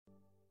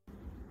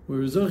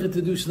We're zocheh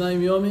to do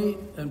Shnayim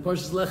Yomi and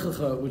Parshas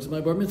Lecha, which is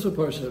my bar mitzvah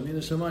parsha. Mina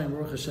Shamayim,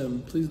 Baruch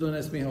Hashem. Please don't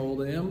ask me how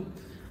old I am,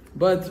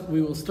 but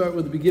we will start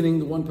with the beginning,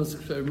 the one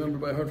pasuk I remember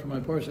by heart from my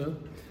parsha.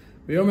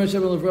 The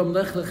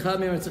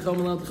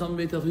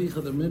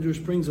Midrash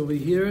brings over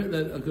here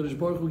that HaKadosh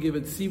Baruch Hu gave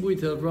a tzibui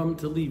to Avram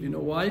to leave. You know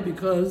why?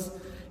 Because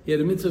he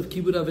had a mitzvah of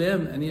kibud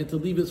avim and he had to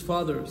leave his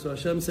father. So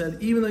Hashem said,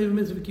 even though you have a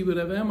mitzvah of kibud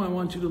avim, I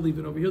want you to leave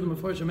it. Over here, the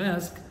Mefarshim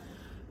ask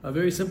a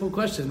very simple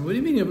question. What do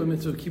you mean you have a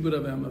mitzvah of kibud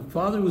avim? A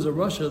father who's a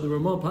Rasha, the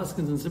Ramah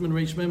Paskins and Simon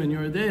Reish Mem and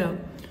Yeridea,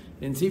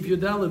 and Sif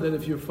Yudala, that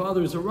if your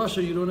father is a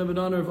Rasha, you don't have an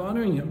honor of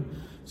honoring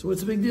him. So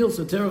what's the big deal?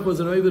 So Terach was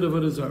an Oived of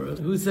Avodah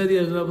who said he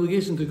had an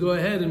obligation to go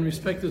ahead and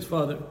respect his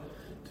father,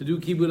 to do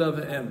kibud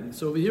avim.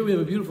 So over here we have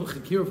a beautiful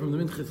chakir from the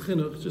Minchas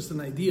Chinuch, just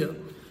an idea.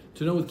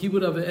 To know with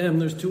kibud avim,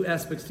 there's two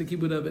aspects to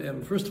kibud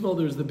avim. First of all,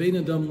 there's the bein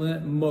adam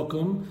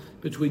le'makom,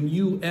 between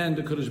you and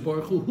the Kadosh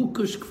Baruch Hu.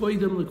 Hukush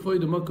kvoidem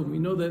lekvoidem makom. We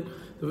know that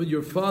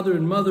your father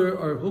and mother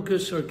are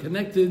hukush, are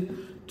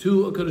connected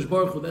to a Kadosh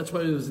Baruch Hu. That's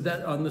why it was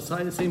that on the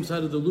same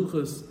side of the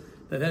luchas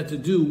that had to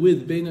do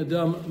with bein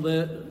adam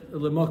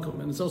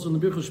le'makom. And it's also in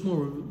the Birchos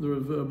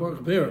Shmur, the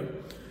Baruch Ber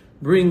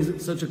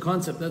brings such a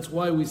concept. That's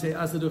why we say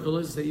Asadur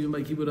Chalos, say even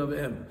by kibud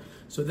avim.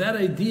 So that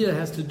idea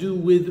has to do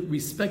with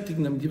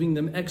respecting them, giving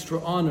them extra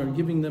honor,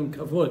 giving them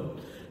kavod.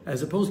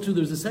 As opposed to,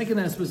 there's a second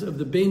aspect of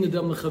the bein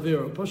adam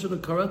lechavero, pashat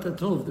karata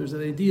tov. There's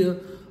an idea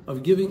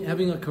of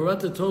having a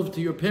karata tov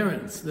to your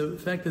parents, the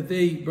fact that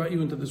they brought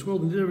you into this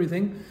world and did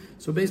everything.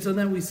 So based on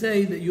that, we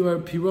say that you are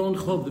piron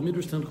chov. The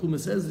Midrash Tanchuma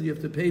says that you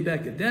have to pay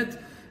back a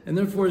debt. And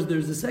therefore,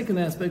 there's a second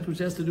aspect which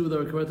has to do with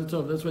our karata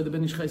tov. That's why the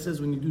Ben Ish Chai says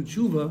when you do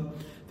tshuva,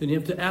 then you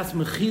have to ask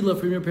mechila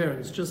from your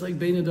parents. Just like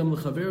bein adam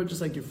lechaver, just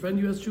like your friend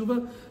you ask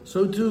tshuva,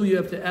 so too you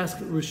have to ask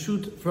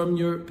reshut from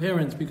your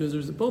parents, because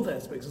there's both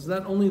aspects. It's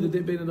not only the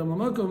bein adam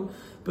lemakom,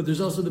 but there's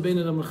also the bein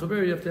adam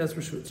lechaver. You have to ask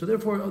reshut. So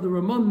therefore, the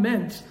Ramah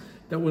meant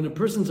that when a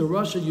person's a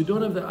Rasha, you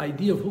don't have the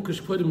idea of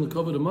hukash kvodim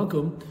lekavod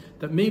amakom,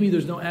 that maybe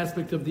there's no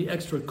aspect of the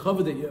extra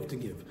cover that you have to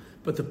give.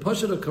 But the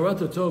pashat of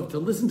karata tov, to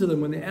listen to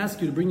them when they ask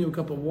you to bring you a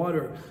cup of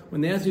water,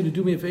 when they ask you to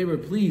do me a favor,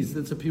 please,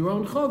 that's a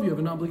piron chav. You have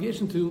an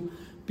obligation to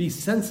be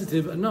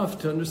sensitive enough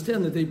to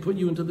understand that they put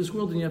you into this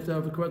world and you have to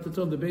have a karata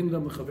tov, the bein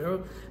adam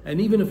l'chavero. And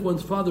even if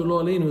one's father,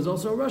 lo aleinu, is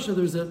also a Rasha,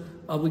 there's an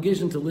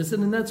obligation to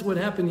listen. And that's what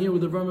happened here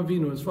with Avraham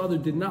Avinu. His father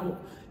did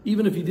not,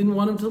 even if he didn't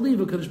want him to leave,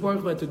 HaKadosh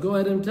Baruch Hu had to go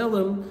ahead and tell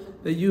him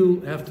that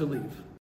you have to leave.